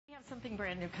something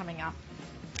brand new coming up.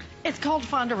 It's called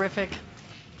Fondarific.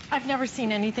 I've never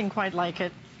seen anything quite like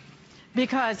it.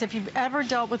 Because if you've ever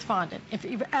dealt with fondant, if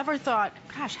you've ever thought,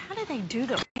 gosh, how do they do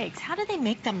those cakes? How do they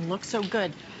make them look so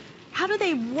good? How do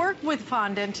they work with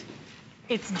fondant?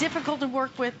 It's difficult to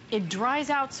work with. It dries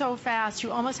out so fast.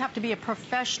 You almost have to be a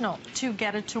professional to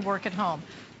get it to work at home.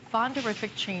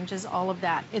 Fondarific changes all of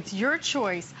that. It's your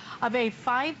choice of a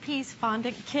 5-piece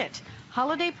fondant kit.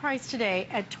 Holiday price today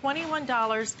at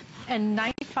 $21.95.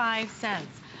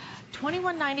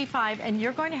 $21.95, and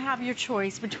you're going to have your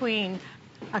choice between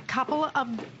a couple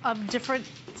of different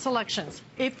selections.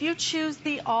 If you choose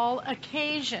the all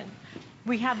occasion,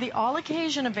 we have the all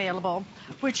occasion available,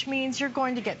 which means you're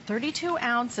going to get 32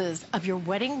 ounces of your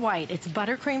wedding white. It's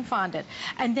buttercream fondant.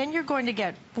 And then you're going to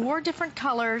get 4 different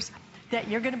colors that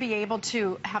you're going to be able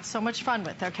to have so much fun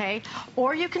with, okay?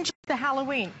 Or you can choose the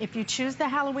Halloween. If you choose the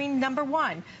Halloween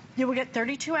 #1, you will get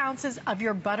 32 ounces of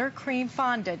your buttercream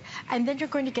fondant. And then you're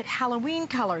going to get Halloween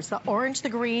colors, the orange, the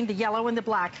green, the yellow, and the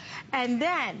black. And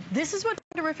then, this is what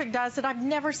Fondarific does that I've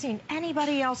never seen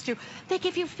anybody else do. They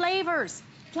give you flavors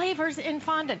in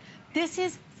fondant. This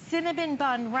is cinnamon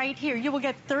bun right here. You will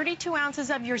get 32 ounces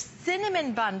of your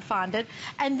cinnamon bun fondant,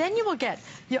 and then you will get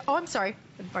your, oh, I'm sorry,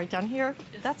 right down here.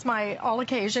 That's my all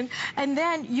occasion. And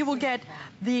then you will get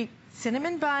the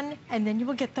cinnamon bun, and then you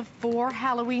will get the 4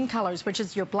 Halloween colors, which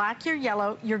is your black, your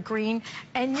yellow, your green,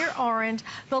 and your orange.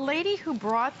 The lady who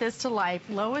brought this to life,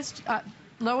 Lois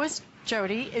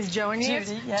Jody is joining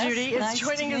us. Yes. Judy is Nice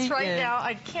joining us right now.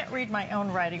 I can't read my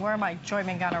own writing. Where are my Joy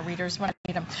Mangano readers when I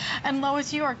need them? And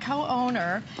Lois, you are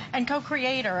co-owner and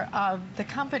co-creator of the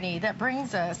company that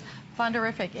brings us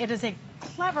Fondarific. It is a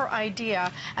clever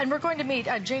idea, and we're going to meet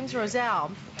James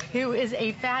Roselle, who is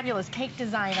a fabulous cake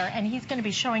designer, and he's going to be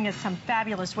showing us some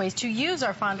fabulous ways to use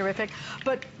our Fondarific.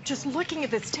 But just looking at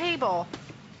this table,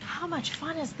 how much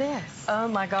fun is this? Oh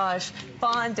my gosh,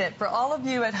 fondant. For all of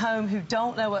you at home who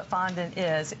don't know what fondant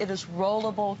is, it is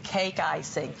rollable cake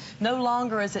icing. No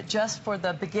longer is it just for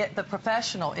the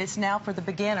professional. It's now for the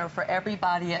beginner, for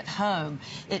everybody at home.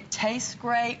 It tastes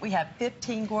great. We have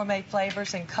 15 gourmet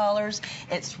flavors and colors.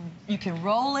 You can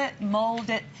roll it,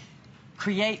 mold it,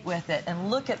 create with it,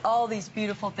 and look at all these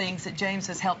beautiful things that James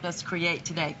has helped us create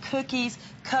today. Cookies,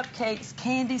 cupcakes,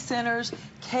 candy centers,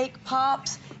 cake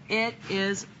pops. It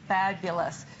is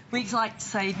fabulous. We like to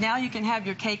say, now you can have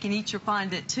your cake and eat your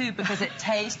fondant too, because it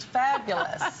tastes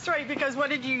fabulous. That's right, because what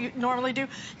did you normally do?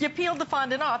 You peeled the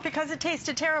fondant off because it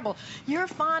tasted terrible. Your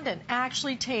fondant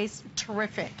actually tastes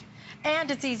terrific,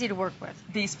 and it's easy to work with.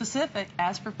 Be specific.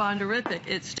 As for Fondarific,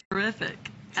 it's terrific.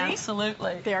 See?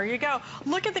 Absolutely. There you go.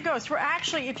 Look at the ghost. We're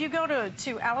actually, if you go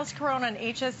to Alice Corona on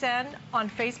HSN on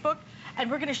Facebook, and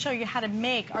we're going to show you how to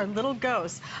make our little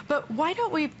ghost. But why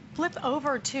don't we flip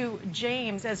over to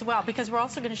James as well, because we're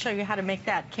also going to show you how to make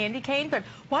that candy cane. But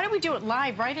why don't we do it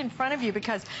live right in front of you,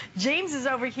 because James is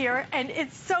over here, and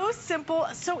it's so simple,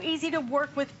 so easy to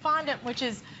work with fondant, which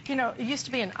is, you know, it used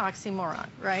to be an oxymoron,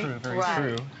 right? True, very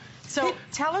true. So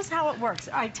tell us how it works.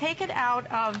 I take it out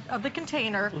of the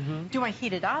container. Do I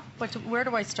heat it up? Where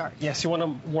do I start? Yes, you want to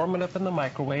warm it up in the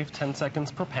microwave, 10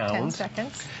 seconds per pound. 10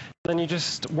 seconds. Then you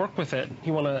just work with it.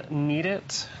 You want to knead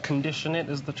it, condition it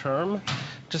is the term.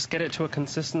 Just get it to a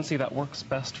consistency that works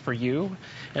best for you.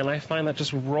 And I find that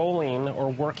just rolling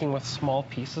or working with small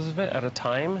pieces of it at a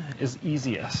time is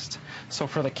easiest. So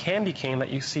for the candy cane that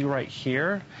you see right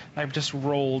here, I've just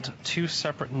rolled 2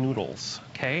 separate noodles,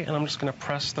 okay? And I'm just going to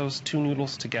press those 2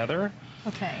 noodles together.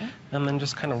 Okay. And then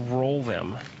just kind of roll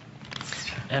them.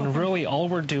 And really all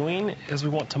we're doing is we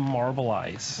want to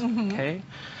marbleize, okay?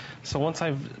 So once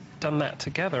I've done that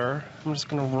together, I'm just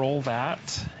going to roll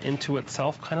that into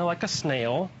itself, kind of like a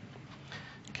snail.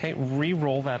 Okay,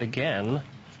 re-roll that again.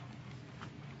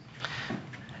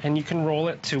 And you can roll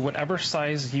it to whatever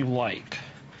size you like.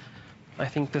 I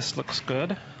think this looks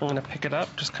good. I'm going to pick it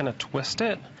up, just kind of twist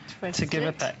it to give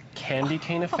it that candy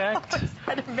cane effect. Is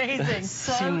that amazing?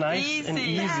 So nice easy. and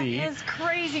easy. That is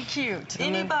crazy cute.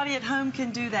 Anybody at home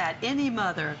can do that. Any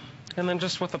mother. And then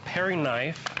just with a paring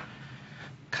knife,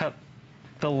 cut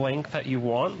the length that you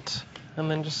want,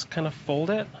 and then just kind of fold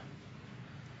it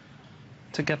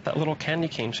to get that little candy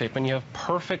cane shape. And you have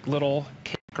perfect little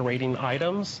cake decorating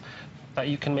items that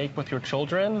you can make with your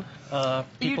children,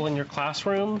 people in your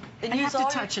classroom. And I use have to all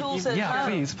touch your it. tools at Yeah,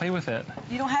 home. please, play with it.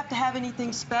 You don't have to have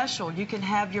anything special. You can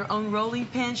have your own rolling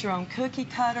pins, your own cookie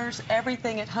cutters.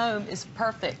 Everything at home is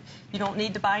perfect. You don't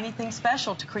need to buy anything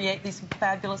special to create these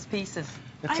fabulous pieces.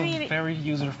 It's a very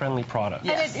user-friendly product.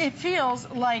 Yes. And it feels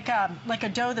like a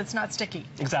dough that's not sticky.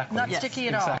 Exactly. Not sticky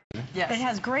at all. Yes. It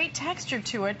has great texture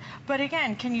to it, but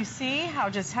again, can you see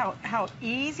how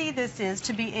easy this is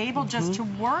to be able just to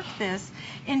work this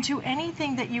into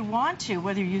anything that you want to,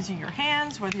 whether you're using your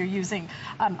hands, whether you're using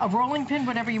a rolling pin,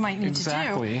 whatever you might need to do.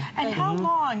 And how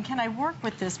long can I work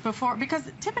with this before? Because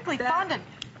typically fondant,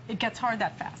 it gets hard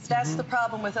that fast. That's the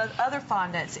problem with other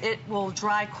fondants. It will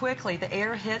dry quickly. The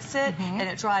air hits it and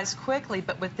it dries quickly.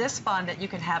 But with this fondant, you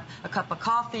can have a cup of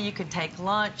coffee, you can take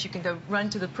lunch, you can go run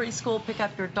to the preschool, pick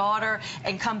up your daughter,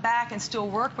 and come back and still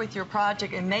work with your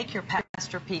project and make your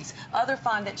masterpiece. Other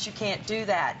fondants, you can't do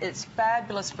that. It's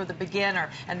fabulous for the beginner,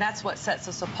 and that's what sets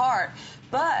us apart.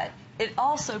 But it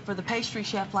also, for the pastry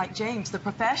chef like James, the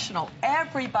professional,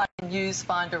 everybody can use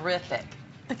Fondarific.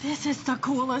 This is the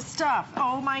coolest stuff.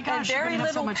 Oh my gosh, and very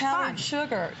little so much powdered fun.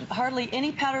 sugar, hardly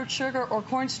any powdered sugar or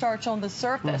cornstarch on the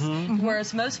surface.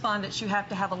 Whereas most fondants, you have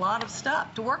to have a lot of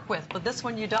stuff to work with, but this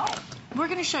one you don't. We're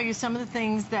going to show you some of the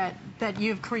things that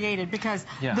you've created, because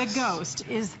the ghost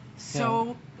is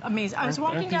so amazing. I was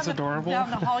walking down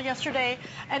the hall yesterday,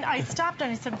 and I stopped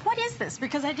and I said, "What is this?"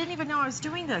 Because I didn't even know I was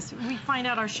doing this. We find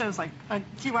out our shows like a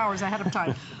few hours ahead of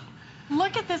time.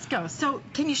 Look at this ghost. So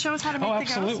can you show us how to make the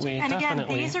ghost? Absolutely, and again,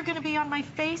 definitely. These are going to be on my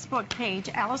Facebook page,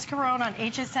 Alice Carone on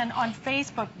HSN on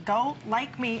Facebook. Go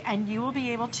like me, and you will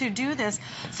be able to do this.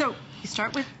 So you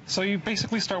start with... So you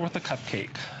basically start with the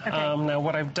cupcake. Okay. Now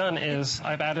what I've done is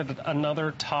I've added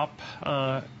another top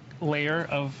layer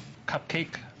of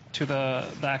cupcake to the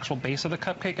actual base of the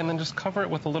cupcake, and then just cover it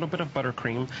with a little bit of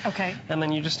buttercream. Okay. And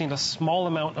then you just need a small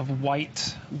amount of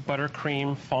white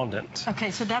buttercream fondant.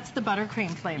 Okay, so that's the buttercream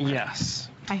flavor. Yes.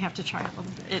 I have to try it a little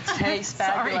bit. It tastes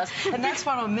fabulous. And that's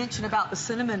what I'll mention about the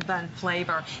cinnamon bun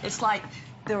flavor. It's like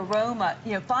the aroma,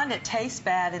 fondant tastes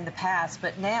bad in the past,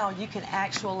 but now you can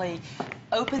actually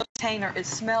open the container. It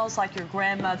smells like your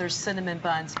grandmother's cinnamon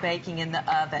buns baking in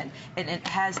the oven, and it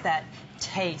has that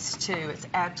taste too. It's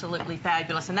absolutely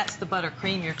fabulous, and that's the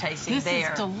buttercream you're tasting there. This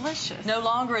is delicious. No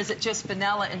longer is it just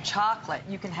vanilla and chocolate.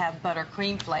 You can have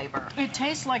buttercream flavor. It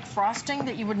tastes like frosting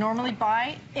that you would normally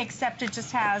buy, except it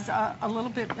just has a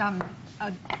little bit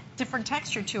a different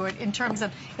texture to it in terms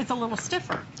of it's a little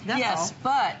stiffer. That's all.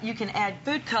 But you can add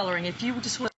food coloring. If you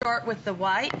just want to start with the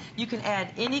white, you can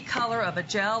add any color of a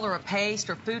gel or a paste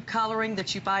or food coloring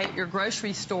that you buy at your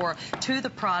grocery store to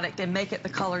the product and make it the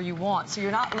color you want. So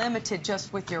you're not limited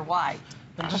just with your white.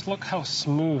 And just look how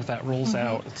smooth that rolls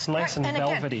out. It's nice and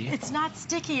velvety. Again, it's not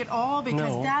sticky at all,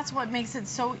 because that's what makes it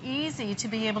so easy to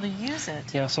be able to use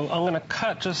it. Yeah, so I'm going to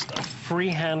cut just a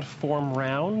freehand form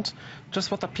round,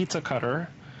 just with a pizza cutter.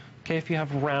 Okay, if you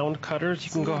have round cutters,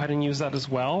 you can go ahead and use that as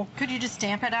well. Could you just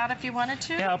stamp it out if you wanted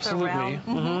to? Yeah, absolutely.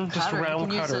 Just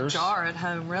round you can cutters. Use a jar at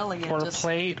home, really. Or a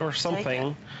plate or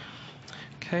something.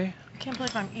 Okay. I can't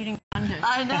believe I'm eating fondant.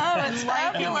 I know, it's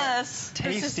fabulous.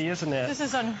 Tasty, isn't it? This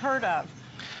is unheard of.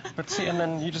 But see, and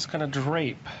then you just kind of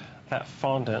drape that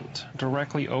fondant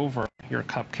directly over your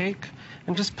cupcake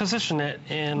and just position it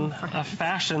in a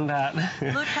fashion that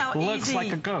Look how looks easy.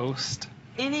 like a ghost.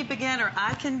 Any beginner,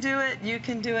 I can do it, you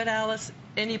can do it, Alice.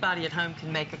 Anybody at home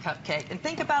can make a cupcake. And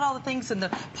think about all the things and the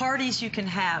parties you can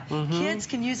have. Kids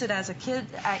can use it as a kid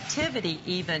activity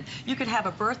even. You could have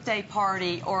a birthday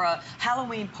party or a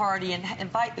Halloween party and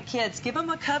invite the kids. Give them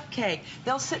a cupcake.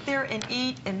 They'll sit there and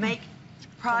eat and make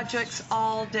projects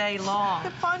all day long.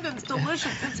 The fondant's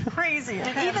delicious. It's crazy. And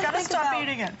I've even got to think stop about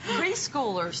eating it.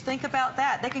 Preschoolers, think about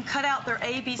that. They can cut out their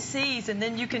ABCs, and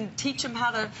then you can teach them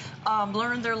how to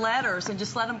learn their letters, and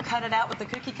just let them cut it out with the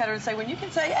cookie cutter and say, when you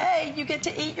can say A, you get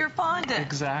to eat your fondant.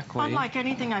 Exactly. Unlike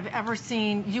anything I've ever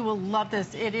seen, you will love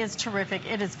this. It is terrific.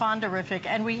 It is Fondarific.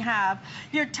 And we have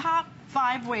your top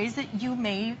 5 ways that you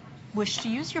may wish to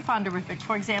use your Fondarific.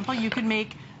 For example, you can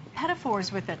make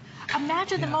pedophores with it.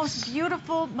 Imagine the most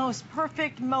beautiful, most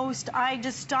perfect, I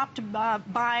just stopped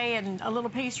by and a little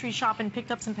pastry shop and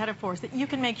picked up some pedophores that you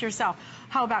can make yourself.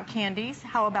 How about candies?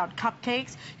 How about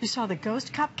cupcakes? You saw the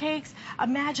ghost cupcakes.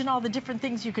 Imagine all the different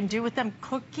things you can do with them.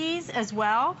 Cookies as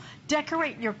well.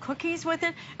 Decorate your cookies with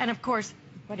it. And of course,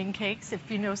 wedding cakes. If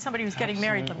you know somebody who's getting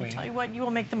married, let me tell you what, you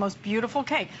will make the most beautiful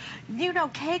cake. You know,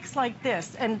 cakes like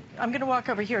this, and I'm going to walk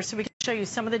over here so we can show you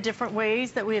some of the different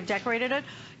ways that we have decorated it.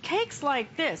 Cakes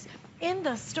like this in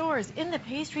the stores, in the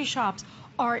pastry shops,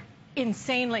 are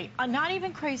insanely, not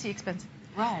even crazy expensive.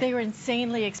 Right. They are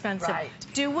insanely expensive. Right.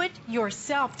 Do it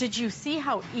yourself. Did you see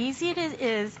how easy it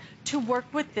is to work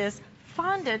with this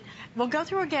fondant, we'll go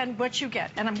through again what you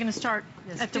get, and I'm going to start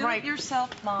at the right. Do it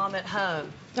yourself, Mom, at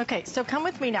home. Okay, so come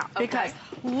with me now, because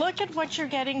look at what you're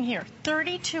getting here.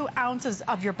 32 ounces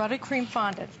of your buttercream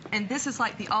fondant. And this is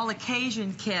like the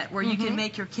all-occasion kit where you can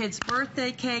make your kid's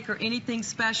birthday cake or anything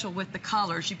special with the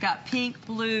colors. You've got pink,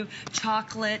 blue,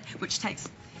 chocolate, which takes,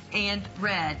 and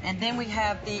red. And then we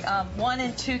have the 1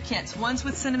 and 2 kits. One's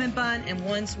with cinnamon bun and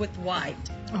one's with white.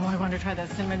 Oh, I want to try that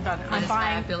cinnamon bun. I'm is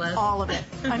buying fabulous. all of it.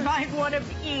 I'm buying one of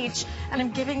each, and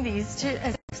I'm giving these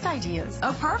as gift ideas.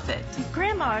 Oh, perfect.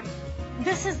 Grandma,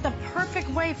 this is the perfect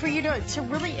way for you to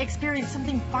really experience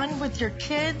something fun with your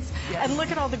kids. Yes. And look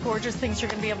at all the gorgeous things you're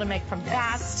going to be able to make from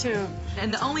that to...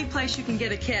 And the only place you can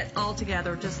get a kit all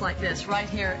together just like this, right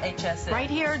here at HSN. Right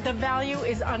here, the value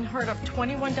is unheard of,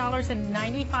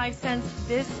 $21.95.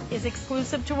 This is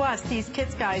exclusive to us. These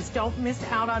kits, guys, don't miss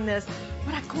out on this.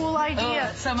 What a cool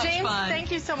idea. Oh, so much James, fun.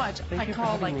 thank you so much. Thank I you for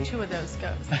called having like me. 2 of those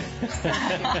ghosts.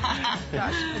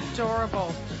 Gosh,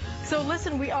 adorable. So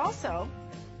listen, we also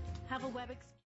have a web experience.